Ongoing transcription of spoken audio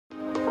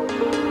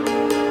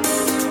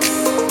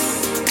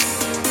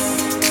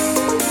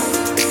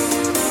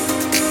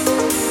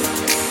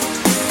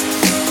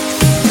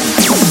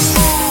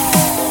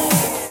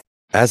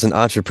As an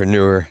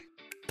entrepreneur,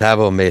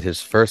 Pavel made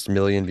his first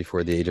million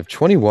before the age of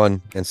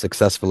 21 and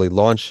successfully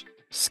launched,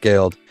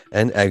 scaled,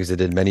 and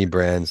exited many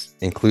brands,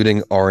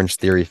 including Orange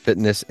Theory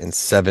Fitness in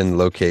 7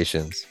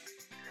 locations.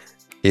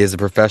 He is a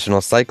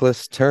professional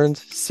cyclist turned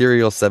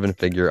serial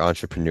seven-figure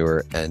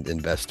entrepreneur and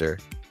investor.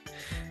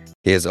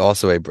 He is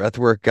also a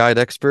breathwork guide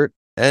expert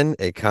and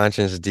a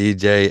conscious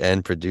DJ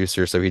and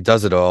producer, so he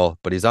does it all,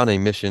 but he's on a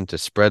mission to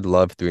spread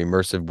love through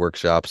immersive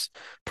workshops,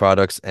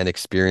 products, and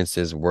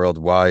experiences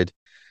worldwide.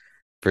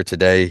 For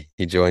today,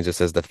 he joins us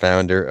as the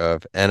founder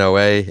of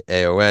NOA,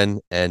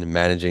 AON, and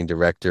managing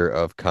director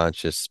of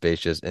Conscious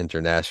Spacious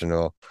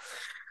International.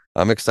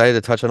 I'm excited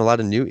to touch on a lot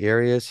of new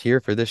areas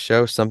here for this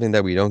show, something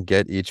that we don't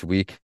get each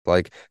week,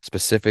 like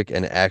specific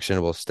and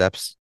actionable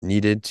steps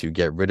needed to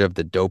get rid of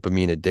the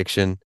dopamine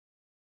addiction,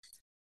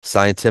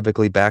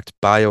 scientifically backed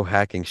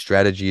biohacking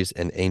strategies,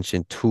 and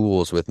ancient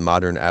tools with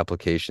modern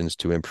applications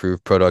to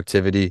improve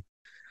productivity,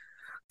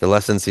 the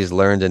lessons he's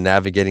learned in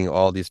navigating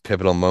all these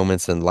pivotal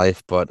moments in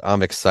life. But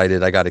I'm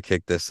excited. I got to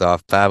kick this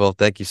off. Pavel,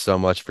 thank you so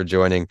much for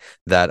joining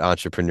that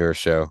entrepreneur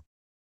show.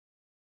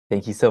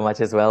 Thank you so much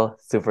as well.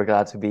 Super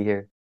glad to be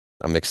here.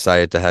 I'm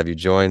excited to have you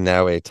join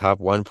now a top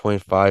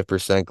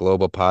 1.5%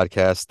 global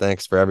podcast.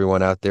 Thanks for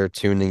everyone out there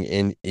tuning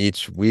in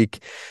each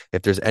week.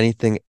 If there's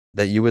anything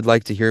that you would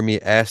like to hear me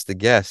ask the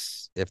guests,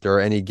 if there are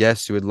any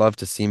guests you would love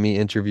to see me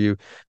interview,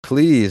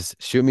 please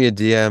shoot me a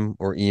DM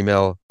or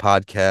email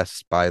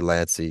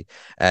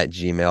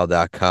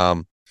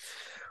podcastbylancy@gmail.com.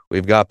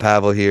 We've got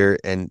Pavel here,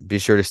 and be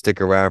sure to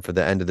stick around for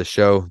the end of the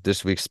show.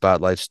 This week's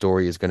spotlight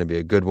story is going to be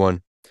a good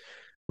one.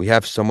 We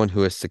have someone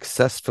who has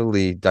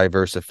successfully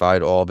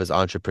diversified all of his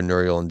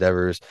entrepreneurial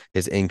endeavors,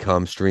 his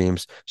income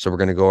streams. So we're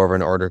going to go over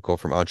an article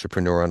from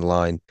Entrepreneur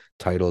Online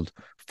titled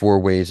Four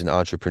Ways an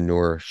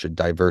Entrepreneur Should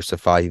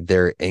Diversify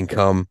Their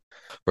Income.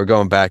 We're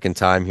going back in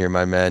time here,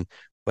 my man.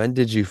 When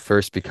did you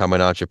first become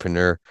an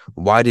entrepreneur?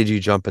 Why did you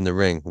jump in the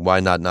ring?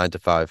 Why not 9 to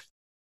 5?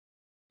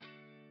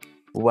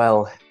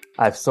 Well,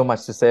 I have so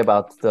much to say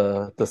about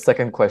the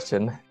second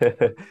question,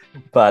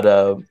 but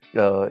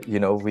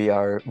we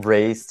are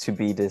raised to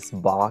be this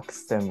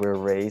boxed, and we're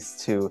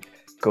raised to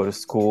go to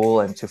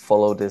school and to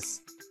follow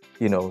this,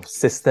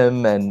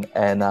 system, and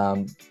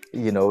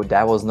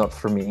that was not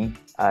for me.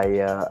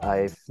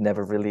 I've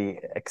never really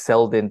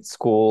excelled in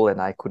school,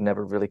 and I could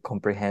never really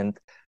comprehend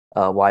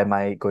why am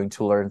I going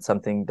to learn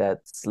something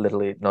that's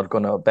literally not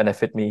going to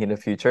benefit me in the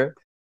future.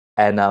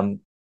 And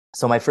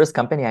so my first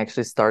company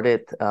actually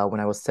started when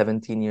I was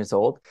 17 years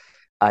old.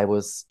 I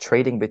was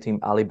trading between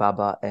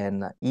Alibaba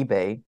and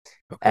eBay.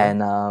 Okay.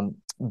 And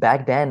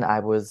back then I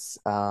was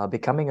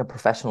becoming a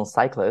professional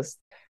cyclist.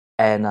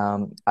 And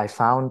I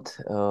found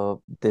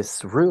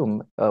this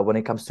room when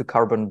it comes to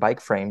carbon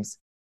bike frames,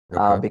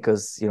 Okay.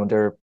 because,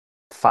 they're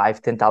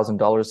 $5,000,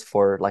 $10,000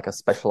 for like a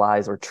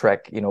Specialized or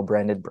Trek,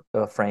 branded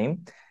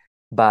frame.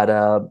 But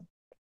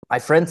my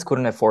friends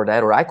couldn't afford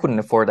that, or I couldn't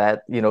afford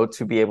that,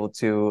 to be able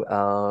to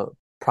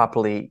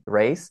properly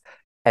race.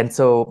 And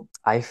so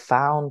I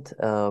found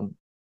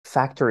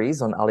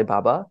factories on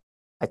Alibaba.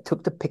 I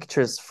took the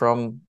pictures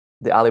from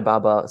the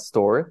Alibaba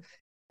store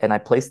and I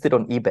placed it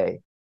on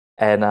eBay.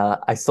 And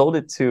I sold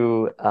it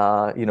to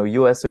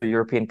US or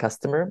European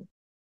customer,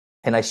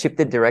 and I shipped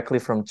it directly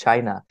from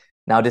China.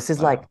 Now, this is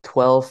Wow. like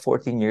 12,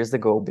 14 years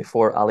ago,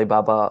 before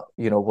Alibaba,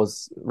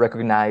 was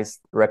recognized,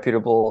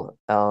 reputable.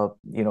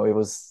 It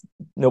was,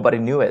 nobody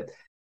knew it.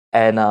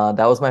 And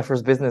that was my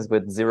first business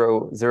with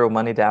zero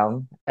money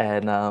down.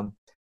 And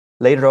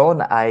later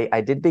on,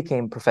 I did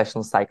become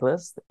professional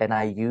cyclist, and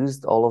I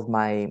used all of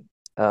my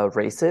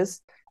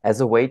races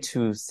as a way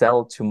to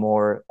sell to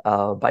more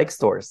bike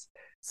stores.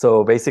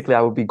 So basically,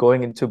 I would be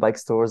going into bike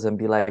stores and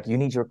be like, "You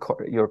need your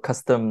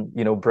custom,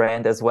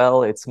 brand as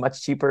well. It's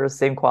much cheaper,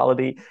 same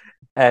quality,"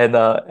 and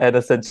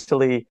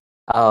essentially,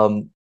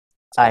 um,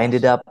 It's I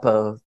ended awesome.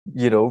 up,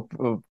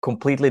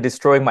 completely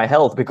destroying my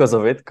health because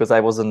of it, because I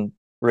wasn't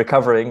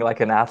recovering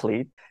like an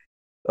athlete.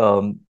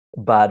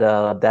 But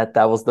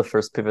that was the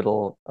first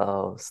pivotal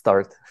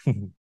start.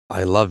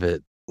 I love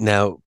it.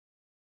 Now,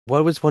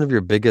 what was one of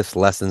your biggest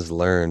lessons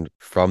learned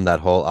from that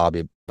whole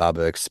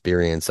Alibaba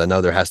experience? I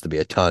know there has to be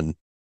a ton.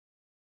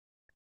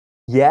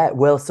 Yeah,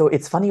 well, so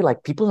it's funny,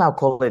 like people now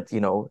call it,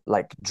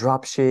 like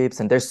drop ships,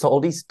 and there's all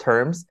these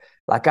terms.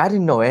 Like I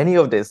didn't know any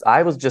of this.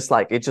 I was just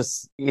like, it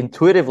just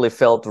intuitively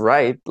felt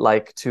right,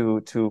 like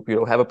to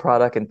have a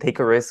product and take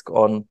a risk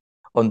on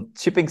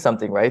shipping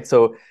something, right?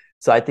 So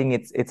I think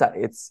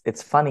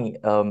it's funny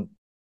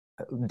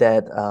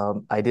that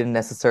I didn't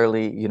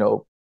necessarily,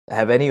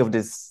 have any of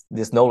this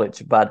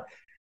knowledge, but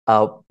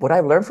what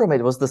I learned from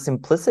it was the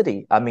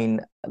simplicity. I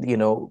mean,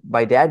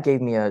 my dad gave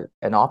me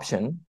an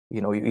option.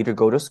 You either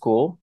go to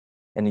school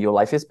and your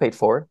life is paid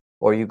for,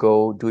 or you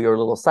go do your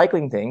little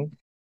cycling thing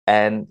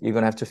and you're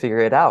gonna have to figure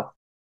it out.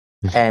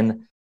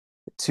 And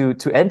to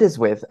end this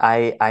with,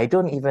 I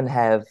don't even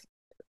have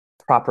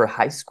proper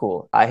high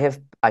school. I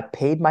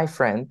paid my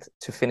friend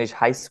to finish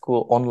high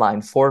school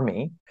online for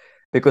me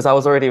because I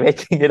was already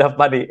making enough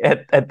money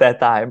at that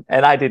time,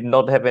 and I did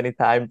not have any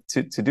time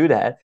to do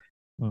that.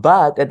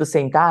 But at the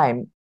same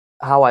time,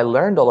 how I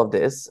learned all of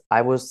this,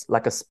 I was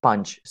like a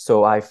sponge.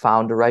 So I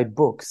found the right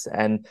books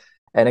and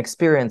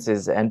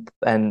experiences and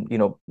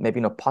maybe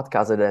not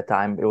podcasts at that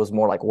time. It was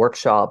more like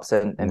workshops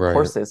and Right.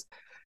 courses.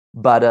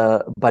 But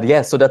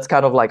yeah, so that's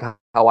kind of like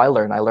how I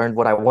learned. I learned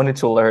what I wanted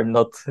to learn,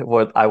 not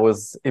what I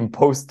was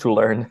imposed to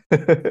learn.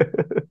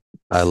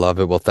 I love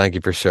it. Well, thank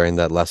you for sharing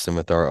that lesson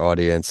with our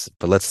audience.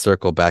 But let's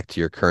circle back to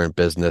your current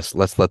business.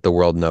 Let's let the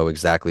world know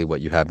exactly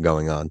what you have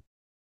going on.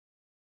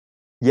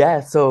 Yeah,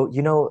 so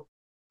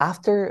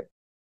after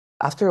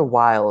after a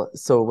while,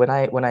 so when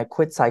I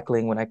quit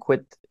cycling, when I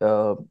quit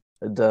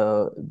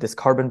this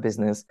carbon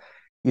business,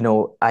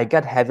 I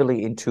got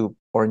heavily into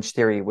Orange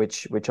Theory,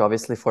 which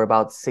obviously for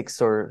about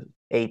 6 or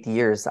 8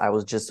 years, I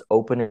was just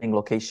opening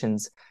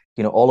locations,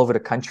 all over the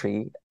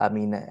country. I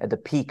mean, at the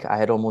peak, I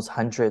had almost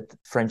 100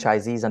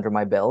 franchisees under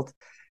my belt,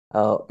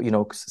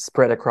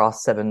 spread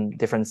across 7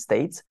 different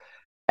states.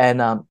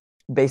 And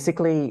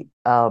basically,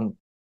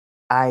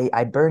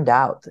 I burned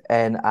out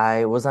and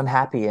I was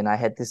unhappy and I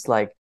had this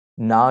like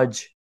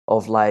nudge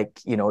of like,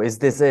 is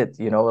this it?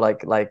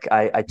 Like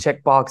I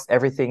check box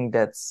everything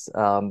that's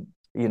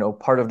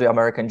part of the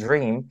American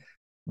dream,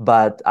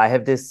 but I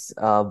have this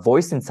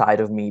voice inside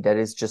of me that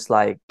is just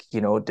like,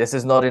 this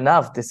is not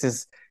enough. This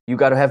is you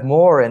got to have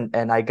more,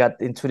 and I got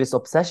into this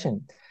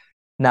obsession.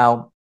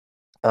 Now,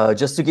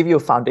 just to give you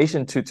a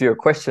foundation to your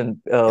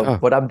question, Yeah.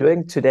 what I'm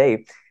doing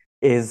today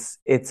is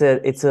it's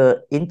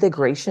a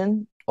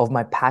integration of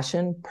my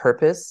passion,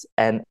 purpose,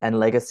 and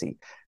legacy.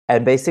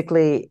 And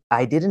basically,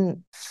 I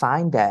didn't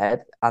find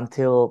that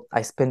until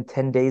I spent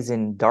 10 days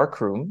in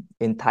darkroom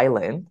in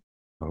Thailand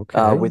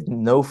Okay. with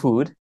no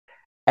food.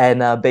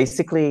 And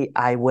basically,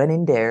 I went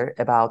in there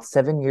about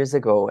 7 years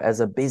ago as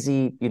a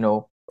busy,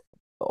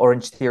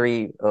 Orange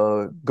Theory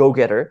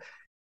go-getter,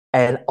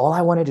 and all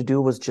I wanted to do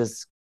was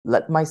just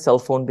let my cell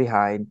phone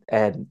behind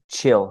and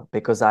chill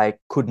because I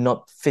could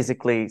not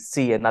physically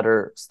see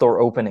another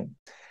store opening.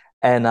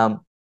 And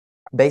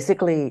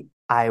basically,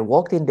 I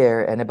walked in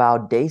there, and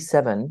about day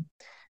 7,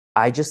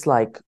 I just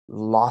like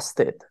lost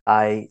it.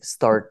 I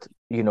start,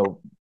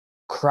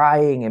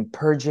 crying and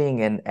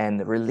purging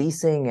and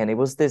releasing, and it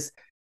was this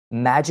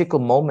magical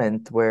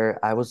moment where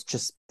I was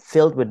just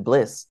filled with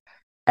bliss.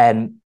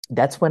 And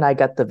that's when I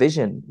got the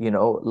vision,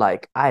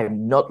 like I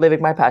am not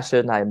living my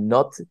passion, I am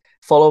not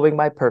following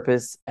my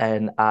purpose,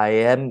 and I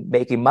am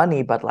making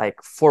money, but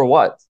like for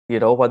what?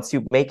 Once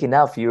you make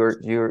enough,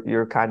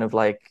 you're kind of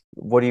like,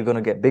 what are you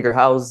gonna get? Bigger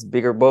house,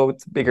 bigger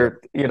boat, Right.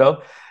 bigger.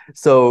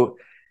 So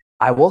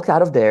I walked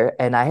out of there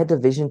and I had the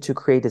vision to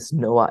create this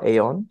Noah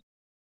Aeon.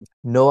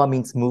 Noah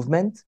means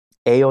movement,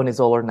 Aeon is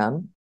all or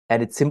none,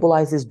 and it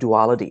symbolizes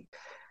duality.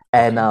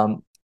 And Okay.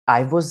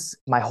 I was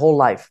my whole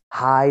life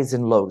highs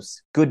and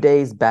lows, good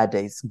days, bad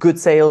days, good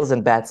sales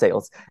and bad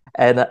sales.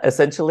 And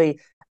essentially,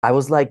 I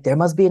was like, there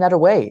must be another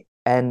way.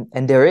 And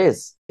there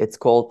is. It's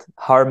called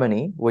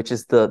harmony, which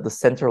is the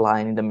center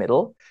line in the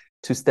middle,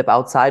 to step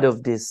outside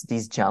of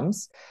these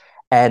jumps.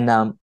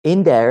 And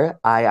in there,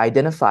 I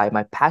identify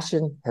my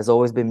passion has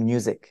always been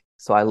music.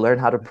 So I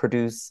learned how to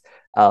produce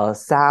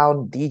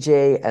sound,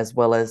 DJ, as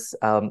well as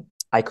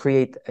I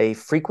create a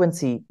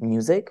frequency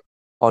music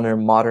on a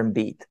modern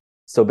beat.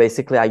 So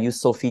basically, I use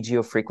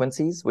solfeggio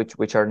frequencies,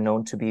 which are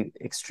known to be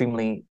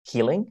extremely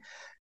healing.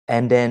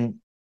 And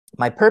then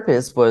my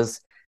purpose was,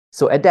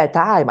 so at that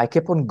time, I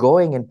kept on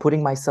going and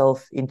putting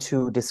myself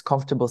into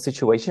discomfortable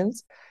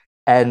situations.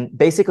 And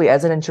basically,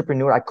 as an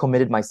entrepreneur, I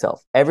committed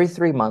myself. Every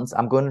 3 months,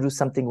 I'm going to do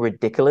something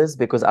ridiculous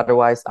because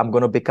otherwise, I'm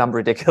going to become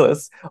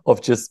ridiculous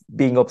of just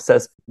being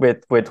obsessed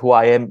with who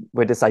I am,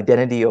 with this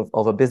identity of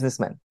a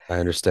businessman. I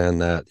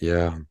understand that.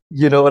 Yeah.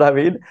 You know what I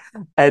mean?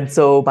 And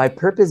so my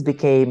purpose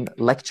became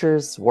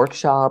lectures,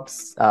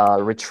 workshops,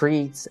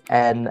 retreats,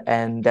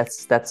 and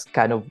that's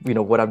kind of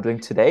what I'm doing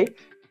today.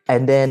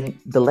 And then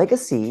the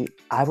legacy,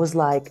 I was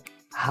like,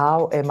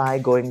 how am I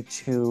going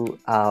to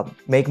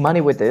make money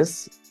with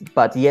this,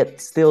 but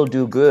yet still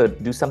do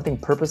good, do something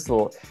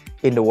purposeful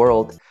in the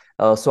world,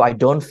 so I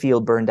don't feel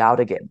burned out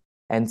again.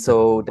 And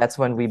so that's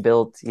when we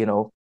built,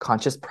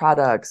 conscious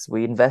products.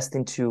 We invest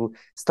into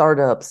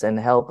startups and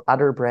help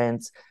other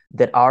brands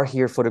that are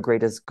here for the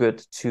greatest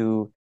good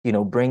to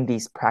bring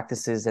these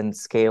practices and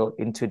scale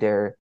into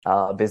their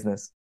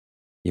business.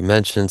 You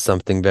mentioned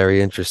something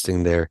very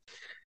interesting there.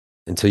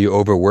 Until you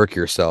overwork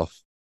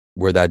yourself,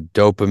 where that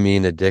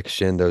dopamine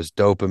addiction, those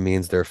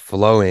dopamines, they're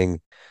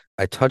flowing.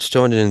 I touched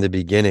on it in the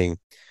beginning.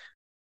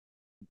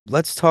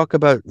 Let's talk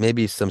about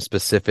maybe some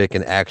specific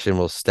and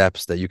actionable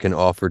steps that you can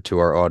offer to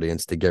our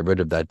audience to get rid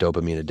of that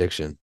dopamine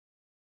addiction.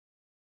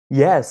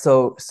 Yeah,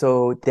 so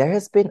there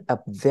has been a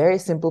very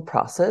simple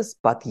process,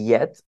 but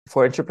yet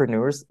for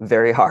entrepreneurs,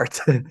 very hard.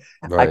 I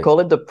Right.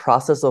 call it the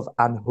process of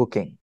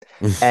unhooking.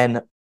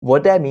 And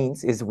what that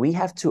means is we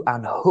have to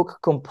unhook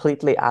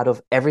completely out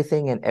of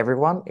everything and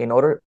everyone in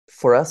order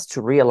for us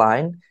to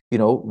realign,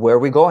 where are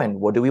we going?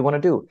 What do we want to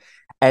do?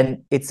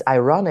 And it's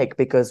ironic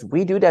because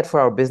we do that for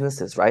our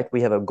businesses, right?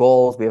 We have a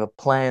goals, we have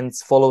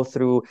plans, follow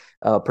through,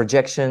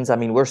 projections. I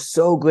mean, we're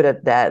so good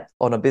at that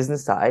on a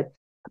business side.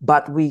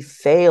 but we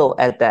fail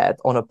at that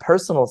on a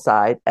personal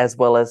side as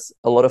well as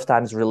a lot of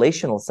times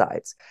relational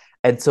sides.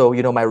 And so,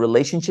 my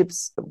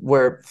relationships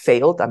were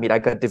failed. I mean, I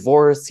got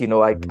divorced,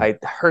 Mhm. I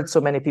hurt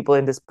so many people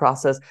in this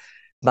process.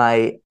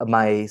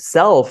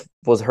 Myself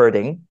was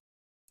hurting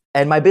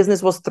and my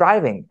business was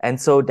thriving.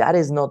 And so that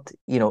is not,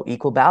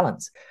 equal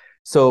balance.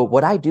 So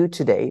what I do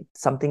today,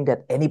 something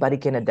that anybody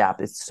can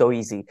adapt, it's so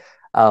easy.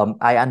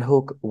 I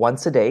unhook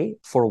once a day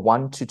for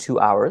 1 to 2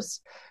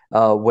 hours,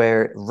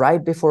 where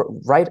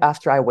right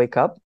after I wake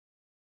up,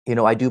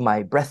 I do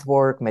my breath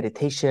work,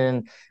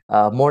 meditation,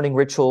 morning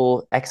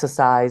ritual,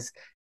 exercise,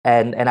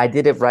 and I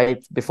did it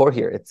right before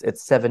here.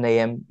 It's 7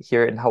 a.m.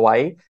 here in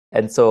Hawaii,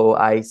 and so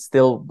I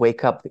still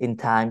wake up in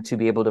time to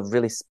be able to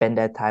really spend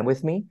that time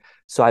with me.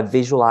 So I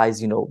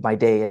visualize, my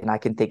day, and I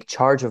can take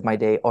charge of my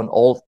day on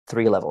all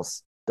three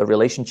levels: the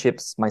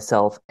relationships,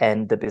 myself,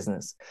 and the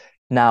business.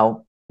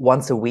 Now,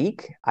 once a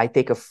week, I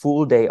take a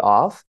full day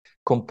off,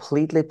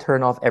 completely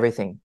turn off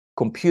everything.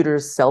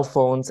 Computers, cell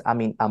phones. I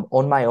mean, I'm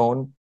on my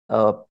own,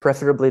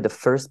 preferably the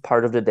first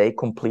part of the day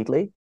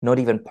completely, not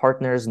even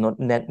partners,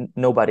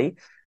 nobody,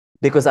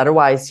 because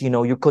otherwise,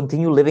 you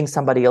continue living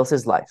somebody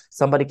else's life.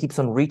 Somebody keeps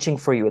on reaching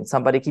for you, and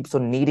somebody keeps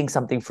on needing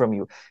something from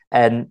you,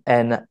 and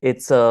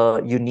it's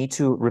you need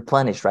to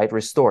replenish, right?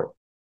 Restore.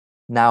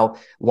 Now,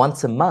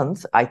 once a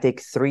month, I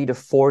take 3 to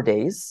 4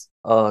 days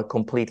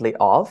completely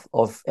off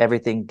of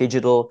everything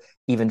digital,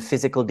 even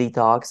physical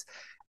detox.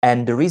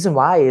 And the reason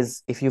why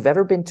is if you've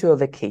ever been to a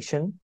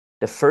vacation,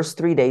 the first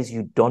 3 days,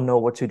 you don't know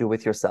what to do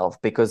with yourself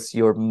because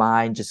your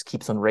mind just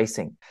keeps on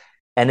racing.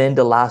 And then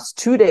the last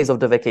 2 days of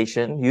the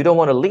vacation, you don't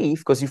want to leave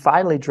because you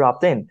finally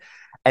dropped in.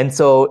 And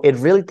so it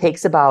really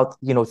takes about,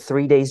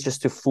 3 days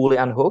just to fully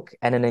unhook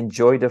and then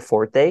enjoy the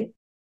fourth day.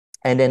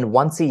 And then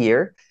once a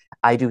year,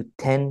 I do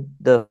 10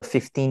 to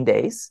 15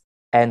 days.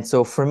 And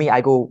so for me, I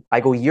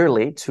go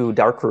yearly to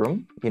dark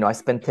room. I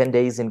spend 10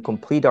 days in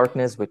complete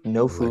darkness with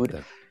no I like food.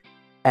 that.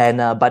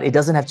 And but it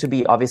doesn't have to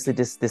be obviously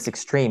this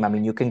extreme. I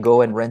mean, you can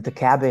go and rent a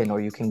cabin,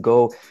 or you can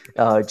go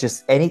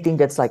just anything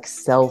that's like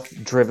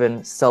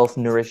self-driven,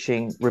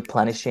 self-nourishing,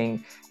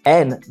 replenishing,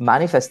 and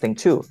manifesting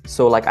too.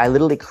 So like I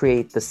literally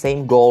create the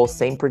same goal,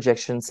 same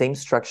projection, same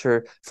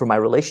structure for my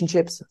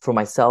relationships, for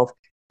myself,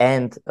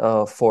 and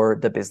for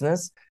the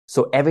business.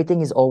 So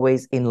everything is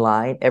always in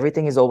line,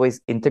 everything is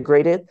always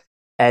integrated.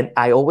 And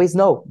I always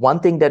know one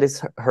thing that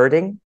is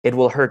hurting, it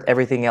will hurt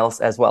everything else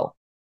as well.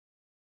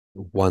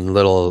 One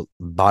little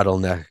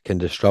bottleneck can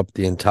disrupt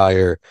the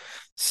entire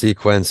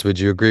sequence. Would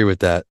you agree with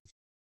that?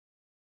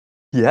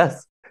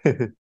 Yes.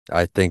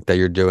 I think that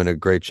you're doing a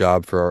great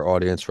job for our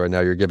audience right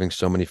now. You're giving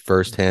so many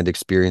firsthand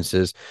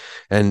experiences.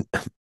 And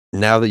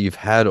now that you've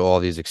had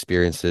all these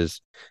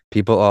experiences,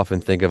 people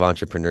often think of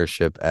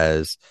entrepreneurship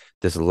as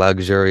this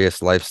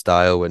luxurious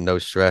lifestyle with no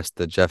stress,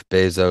 the Jeff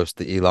Bezos,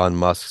 the Elon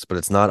Musks, but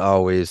it's not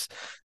always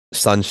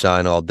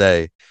sunshine all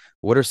day.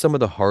 What are some of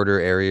the harder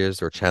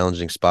areas or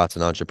challenging spots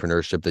in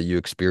entrepreneurship that you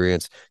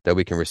experience that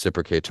we can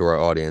reciprocate to our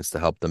audience to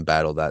help them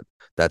battle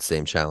that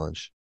same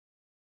challenge?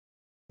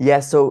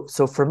 Yeah, so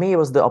for me it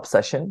was the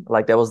obsession.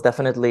 Like that was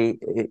definitely,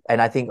 and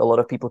I think a lot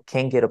of people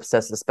can get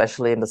obsessed,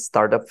 especially in the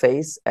startup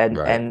phase, and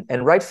Right.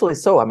 and rightfully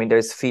so. I mean,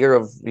 there's fear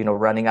of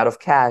running out of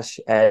cash,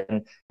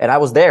 and I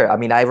was there. I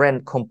mean, I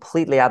ran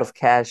completely out of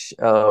cash.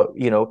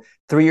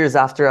 3 years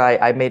after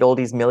I made all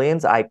these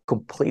millions, I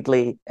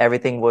completely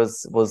everything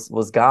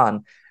was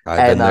gone, I've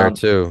and been there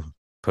too.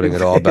 Putting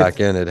it all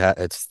back in,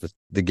 it's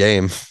the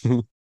game.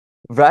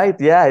 Right.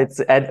 Yeah.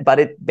 But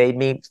it made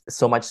me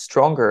so much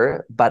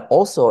stronger, but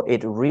also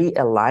it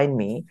realigned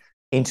me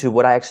into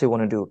what I actually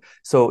want to do.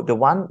 So the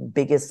one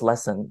biggest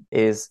lesson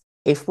is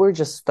if we're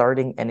just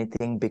starting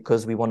anything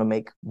because we want to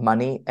make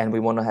money and we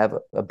want to have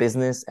a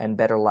business and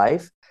better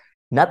life,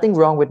 nothing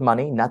wrong with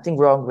money, nothing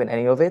wrong with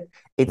any of it.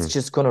 It's Hmm.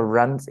 just going to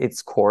run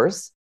its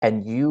course.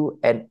 And you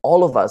and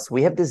all of us,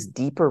 we have this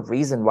deeper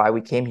reason why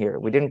we came here.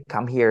 We didn't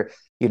come here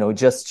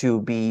just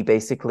to be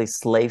basically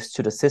slaves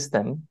to the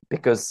system,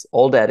 because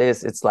all that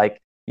is, it's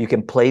like you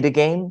can play the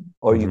game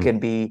or you Hmm. can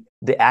be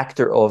the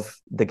actor of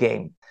the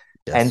game.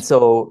 And Yes.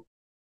 so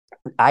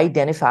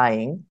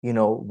identifying,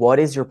 what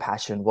is your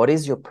passion, what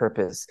is your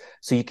purpose,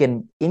 so you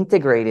can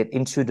integrate it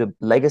into the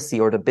legacy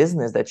or the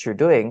business that you're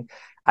doing.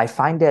 I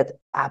find that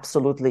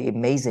absolutely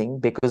amazing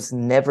because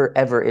never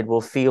ever it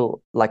will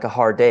feel like a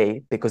hard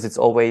day because it's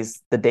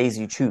always the days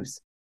you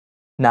choose.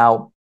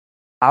 Now,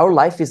 our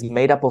life is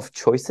made up of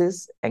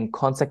choices and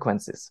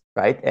consequences,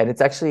 right? And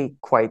it's actually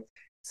quite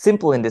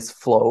simple in this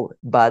flow,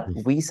 but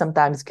we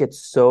sometimes get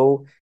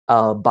so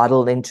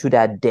bottled into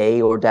that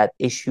day or that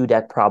issue,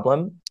 that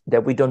problem,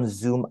 that we don't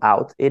zoom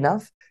out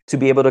enough to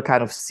be able to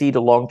kind of see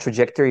the long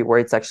trajectory where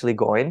it's actually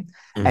going.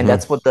 And Hmm.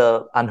 that's what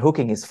the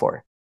unhooking is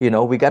for.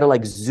 We got to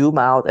like zoom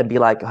out and be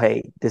like,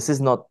 hey, this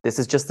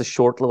is just a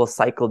short little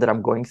cycle that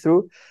I'm going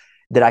through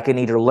that I can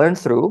either learn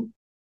through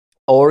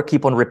or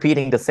keep on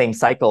repeating the same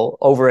cycle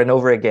over and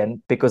over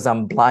again because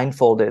I'm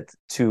blindfolded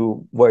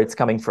to where it's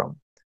coming from.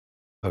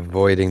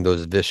 Avoiding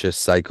those vicious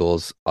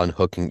cycles,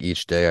 unhooking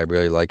each day. I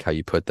really like how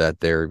you put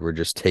that there. We're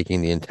just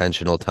taking the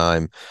intentional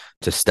time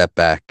to step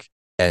back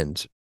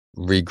and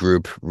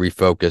regroup,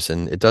 refocus,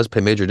 and it does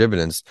pay major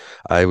dividends.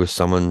 I was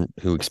someone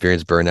who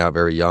experienced burnout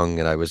very young,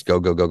 and I was go,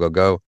 go, go, go,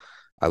 go.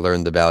 I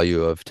learned the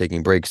value of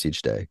taking breaks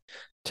each day,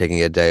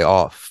 taking a day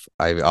off.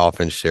 I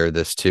often share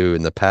this too.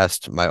 In the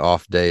past, my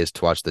off day is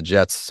to watch the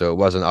Jets, so it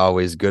wasn't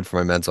always good for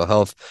my mental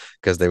health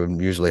because they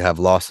would usually have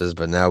losses.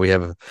 But now we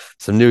have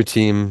some new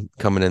team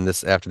coming in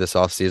this after this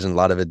off season, a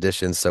lot of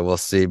additions, so we'll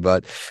see.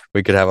 But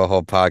we could have a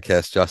whole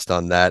podcast just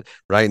on that.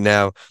 Right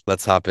now,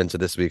 let's hop into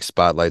this week's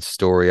spotlight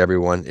story,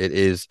 everyone. It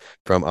is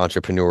from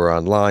Entrepreneur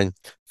Online.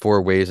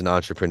 4 ways an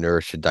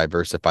entrepreneur should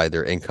diversify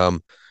their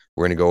income.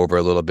 We're going to go over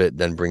a little bit,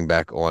 then bring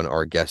back on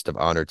our guest of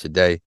honor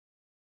today.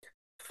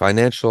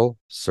 Financial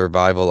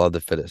survival of the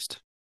fittest.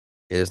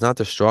 It is not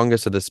the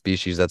strongest of the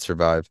species that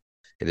survive.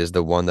 It is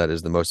the one that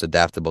is the most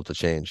adaptable to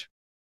change.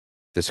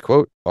 This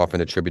quote,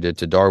 often attributed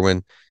to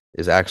Darwin,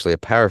 is actually a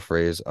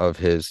paraphrase of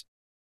his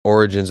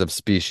Origins of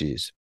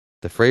Species.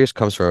 The phrase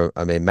comes from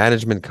a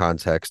management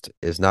context,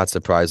 is not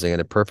surprising, and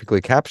it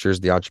perfectly captures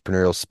the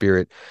entrepreneurial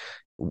spirit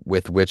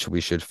with which we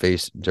should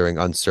face during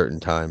uncertain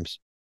times.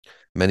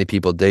 Many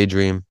people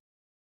daydream,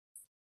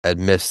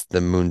 amidst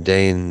the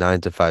mundane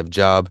 9 to 5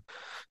 job,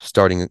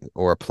 starting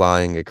or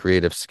applying a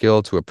creative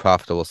skill to a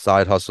profitable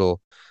side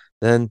hustle.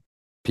 Then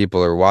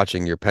people are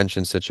watching your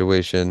pension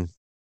situation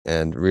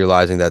and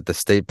realizing that the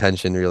state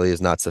pension really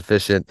is not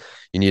sufficient.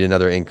 You need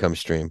another income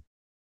stream.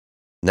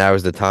 Now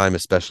is the time,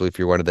 especially if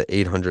you're one of the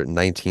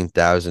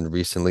 819,000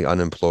 recently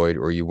unemployed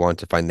or you want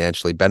to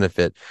financially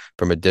benefit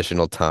from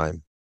additional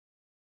time.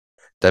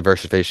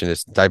 Diversification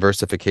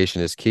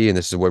is key, and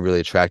this is what really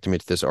attracted me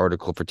to this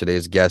article for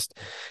today's guest.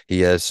 He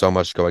has so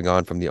much going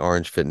on, from the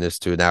Orange Fitness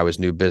to now his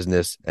new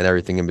business and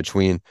everything in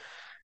between.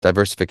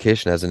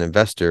 Diversification as an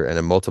investor and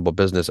a multiple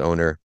business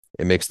owner,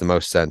 it makes the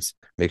most sense.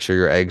 Make sure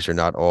your eggs are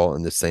not all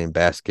in the same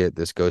basket.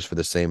 This goes for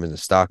the same in the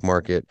stock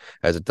market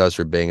as it does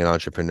for being an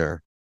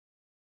entrepreneur.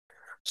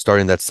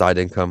 Starting that side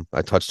income,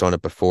 I touched on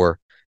it before.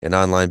 An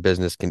online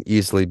business can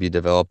easily be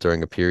developed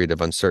during a period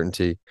of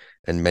uncertainty,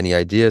 and many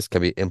ideas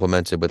can be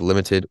implemented with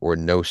limited or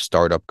no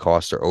startup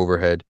costs or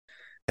overhead.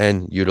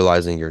 And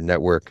utilizing your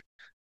network,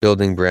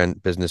 building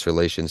brand business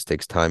relations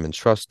takes time and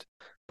trust.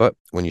 But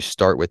when you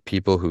start with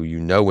people who you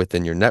know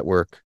within your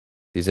network,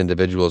 these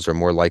individuals are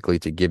more likely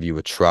to give you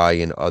a try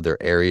in other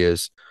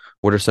areas.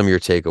 What are some of your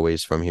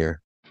takeaways from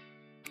here?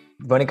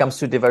 When it comes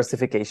to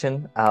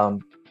diversification,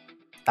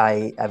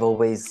 I've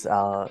always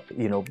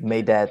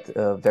made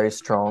that very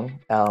strong,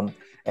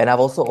 and I've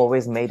also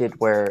always made it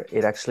where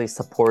it actually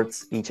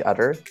supports each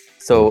other.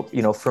 So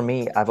for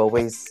me,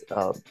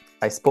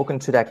 I've spoken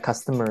to that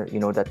customer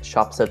that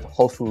shops at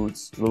Whole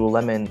Foods,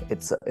 Lululemon.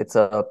 It's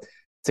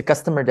a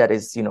customer that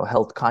is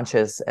health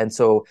conscious, and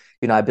so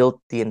I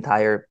built the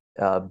entire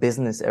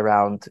business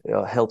around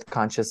health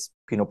conscious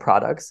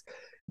products,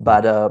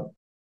 but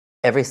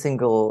every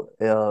single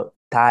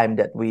time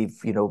that we've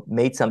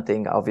made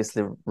something,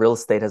 obviously real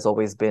estate has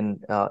always been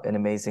an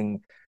amazing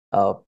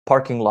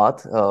parking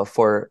lot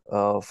for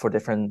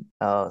different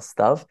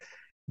stuff,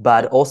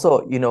 but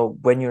also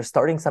when you're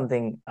starting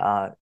something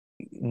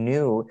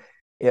new,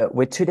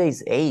 with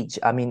today's age,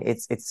 I mean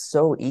it's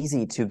so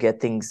easy to get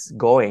things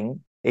going.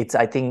 It's,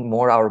 I think,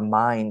 more our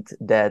mind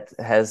that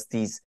has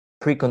these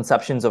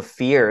preconceptions of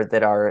fear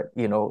that are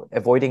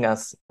avoiding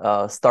us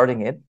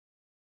starting it.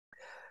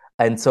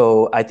 And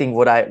so I think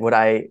what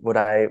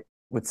I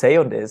would say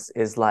on this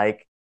is,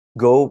 like,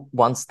 go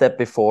one step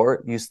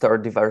before you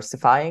start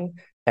diversifying,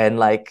 and,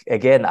 like,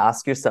 again,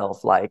 ask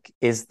yourself, like,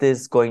 is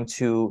this going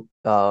to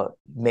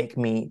make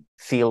me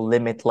feel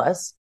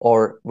limitless,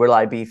 or will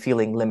I be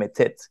feeling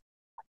limited?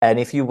 And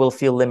if you will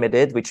feel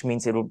limited, which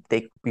means it'll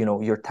take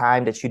your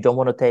time that you don't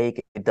want to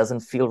take, it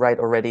doesn't feel right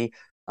already.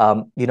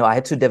 I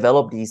had to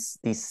develop these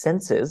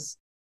senses,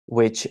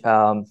 which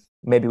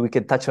maybe we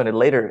can touch on it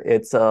later.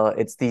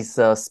 It's these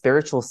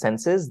spiritual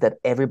senses that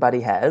everybody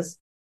has,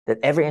 that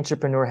every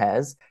entrepreneur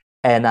has.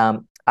 And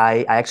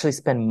I actually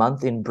spent a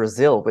month in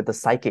Brazil with the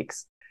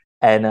psychics,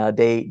 and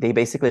they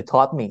basically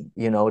taught me,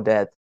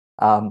 that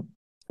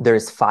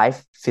there's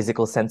 5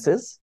 physical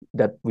senses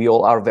that we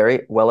all are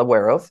very well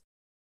aware of,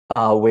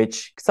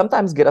 which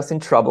sometimes get us in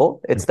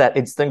trouble. It's that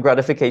instant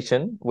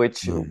gratification,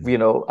 which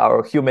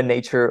our human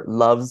nature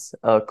loves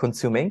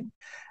consuming.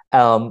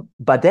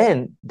 But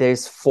then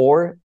there's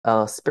 4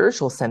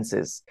 spiritual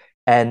senses,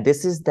 and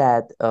this is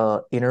that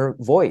inner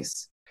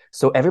voice.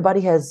 So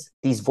everybody has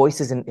these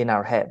voices in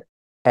our head,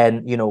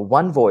 and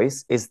one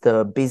voice is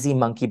the busy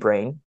monkey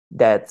brain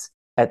that's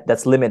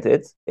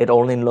limited. It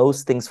only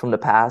knows things from the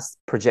past,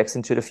 projects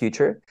into the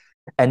future.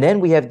 And then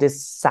we have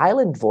this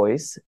silent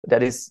voice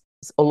that is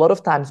a lot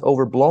of times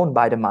overblown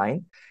by the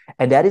mind,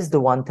 and that is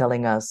the one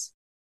telling us,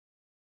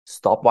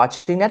 stop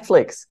watching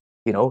Netflix,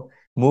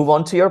 move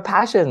on to your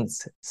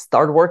passions,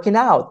 start working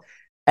out.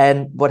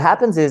 And what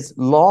happens is,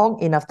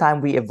 long enough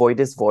time we avoid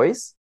this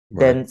voice,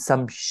 then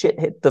some shit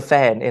hit the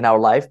fan in our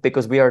life,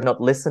 because we are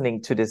not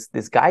listening to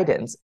this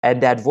guidance,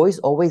 and that voice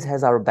always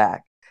has our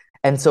back.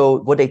 And so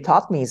what they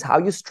taught me is, how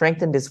you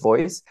strengthen this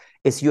voice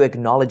is you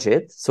acknowledge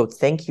it. So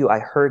thank you, I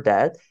heard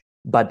that.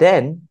 But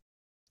then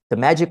The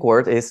magic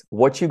word is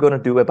what you gonna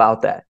do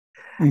about that.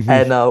 Hmm.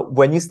 And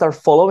when you start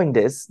following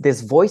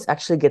this voice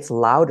actually gets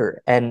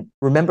louder. And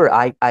remember,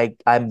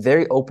 I'm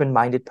very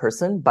open-minded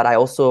person, but I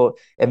also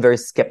am very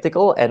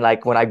skeptical. And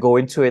like when I go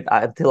into it,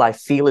 until I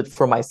feel it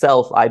for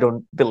myself, I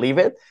don't believe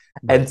it.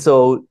 And Right.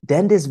 so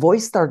then this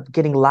voice starts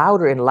getting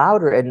louder and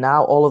louder. And now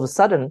all of a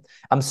sudden,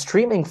 I'm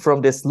streaming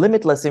from this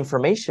limitless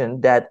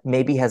information that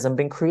maybe hasn't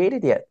been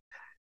created yet.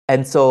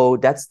 And so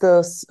that's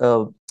the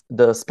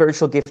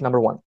spiritual gift number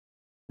one.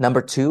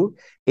 Number two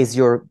is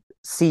your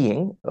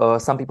seeing.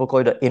 Some people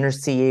call it the inner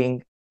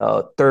seeing,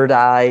 third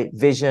eye,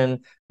 vision,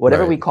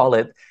 whatever Right. we call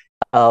it.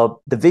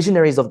 The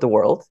visionaries of the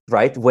world,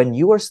 right? When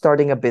you are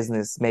starting a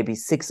business, maybe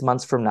 6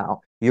 months from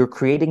now, you're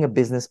creating a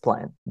business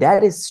plan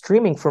that is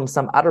streaming from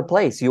some other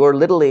place. You are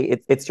literally,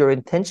 it's your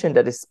intention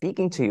that is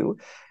speaking to you.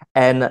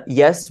 And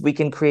yes, we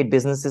can create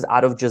businesses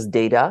out of just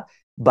data.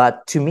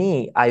 But to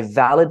me, I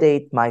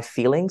validate my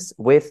feelings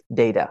with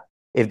data,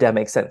 if that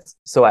makes sense.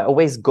 So I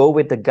always go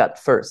with the gut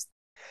first.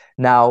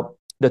 Now,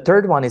 the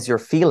third one is your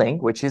feeling,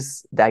 which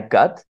is that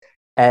gut.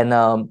 And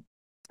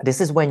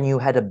this is when you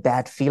had a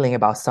bad feeling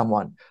about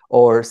someone,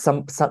 or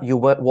some you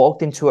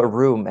walked into a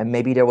room and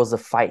maybe there was a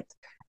fight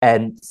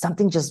and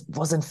something just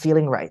wasn't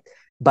feeling right.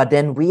 But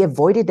then we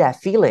avoided that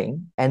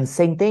feeling. And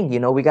same thing,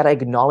 we got to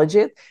acknowledge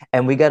it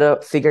and we got to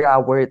figure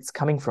out where it's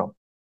coming from.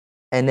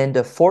 And then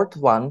the fourth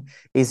one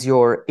is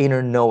your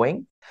inner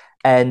knowing.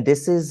 And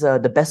this is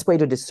the best way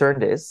to discern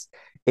this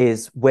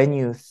is when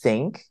you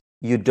think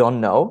you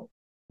don't know,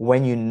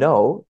 when you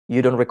know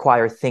you don't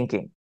require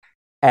thinking.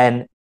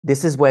 And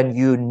this is when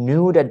you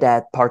knew that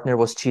that partner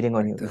was cheating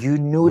on Right. you. You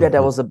knew that that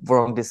Hmm. was a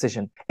wrong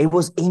decision. It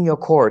was in your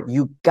core.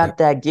 You got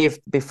that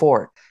gift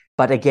before.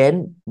 But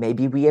again,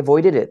 maybe we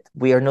avoided it.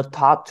 We are not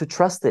taught to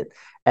trust it.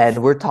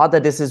 And we're taught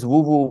that this is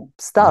woo woo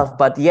stuff,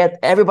 but yet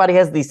everybody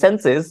has these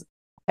senses.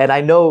 And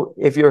I know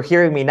if you're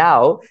hearing me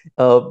now,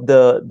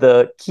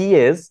 the key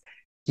is,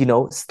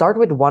 start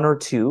with one or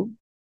two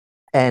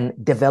and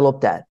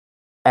develop that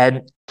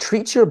and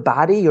treat your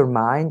body, your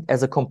mind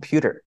as a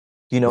computer.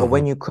 Hmm.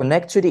 When you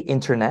connect to the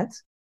internet,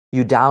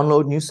 you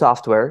download new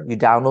software, you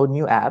download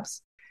new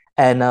apps.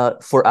 And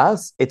for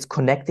us, it's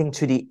connecting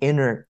to the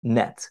inner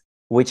net,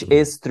 which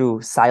is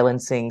through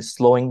silencing,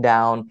 slowing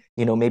down,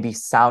 maybe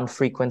sound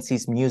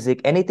frequencies,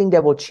 music, anything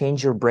that will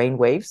change your brain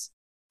waves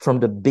from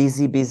the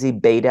busy, busy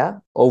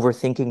beta,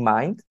 overthinking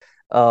mind,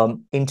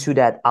 into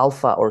that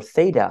alpha or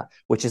theta,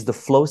 which is the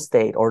flow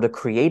state or the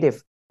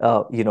creative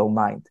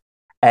mind.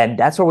 And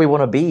that's where we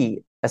want to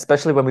be,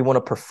 especially when we want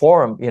to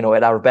perform,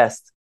 at our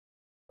best.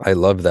 I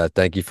love that.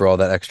 Thank you for all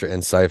that extra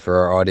insight for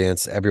our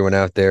audience. Everyone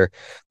out there,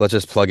 let's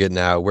just plug it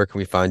now. Where can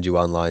we find you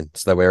online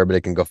so that way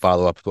everybody can go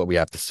follow up with what we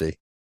have to see?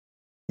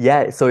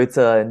 Yeah, so it's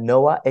a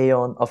Noah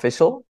Aeon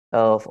official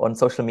on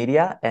social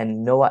media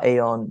and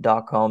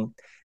noahaeon.com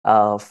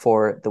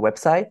for the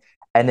website.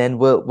 And then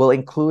we'll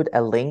include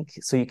a link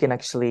so you can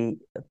actually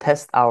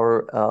test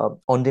our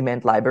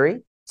on-demand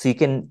library. So you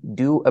can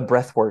do a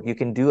breath work, you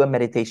can do a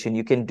meditation,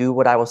 you can do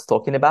what I was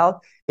talking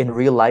about in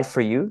real life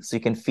for you, so you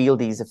can feel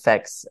these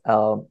effects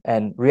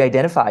and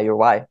re-identify your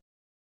why.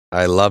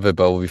 I love it,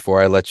 but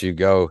before I let you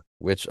go,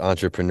 which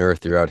entrepreneur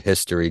throughout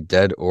history,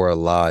 dead or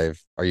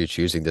alive, are you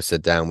choosing to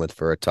sit down with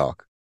for a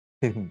talk?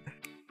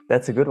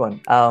 That's a good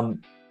one.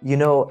 You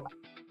know,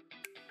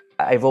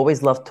 I've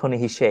always loved Tony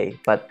Hsieh,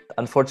 but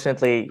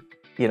unfortunately,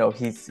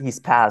 he's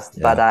passed.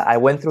 But Yeah, I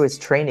went through his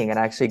training and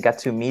I actually got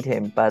to meet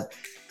him. But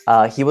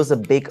he was a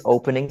big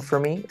opening for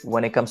me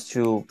when it comes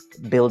to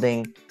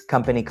building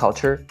company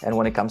culture and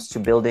when it comes to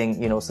building,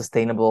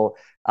 sustainable,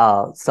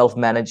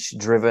 self-managed,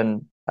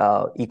 driven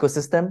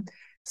ecosystem.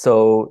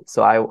 So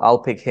I'll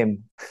pick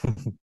him.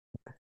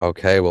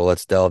 okay, well,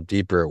 let's delve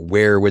deeper.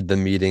 Where would the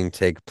meeting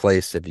take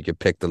place if you could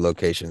pick the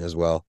location as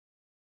well?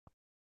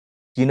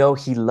 He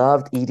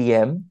loved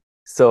EDM.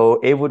 So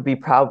it would be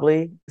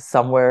probably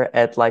somewhere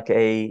at like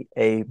a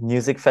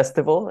music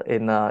festival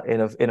in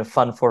a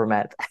fun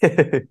format.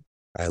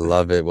 I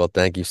love it. Well,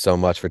 thank you so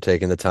much for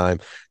taking the time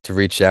to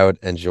reach out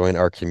and join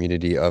our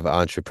community of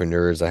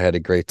entrepreneurs. I had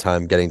a great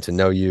time getting to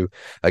know you.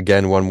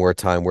 Again, one more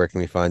time, where can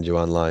we find you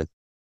online?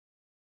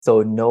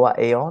 So Noah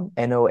Aeon,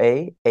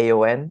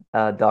 NOAAON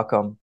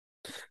 .com.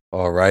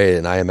 All right.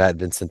 And I am at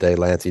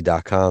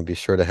vincentalancy.com. Be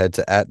sure to head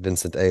to at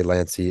Vincent A.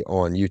 Lancy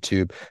on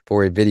YouTube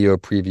for a video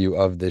preview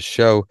of this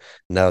show.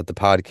 Now that the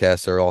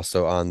podcasts are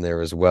also on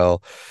there as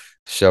well.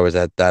 Show is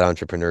at That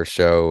Entrepreneur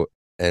Show.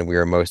 And we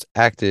are most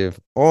active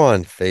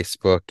on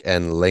Facebook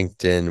and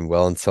LinkedIn.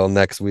 Well, until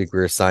next week,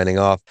 we're signing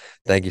off.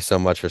 Thank you so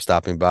much for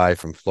stopping by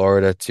from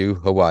Florida to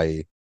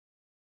Hawaii.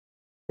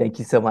 Thank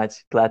you so much.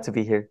 Glad to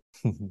be here.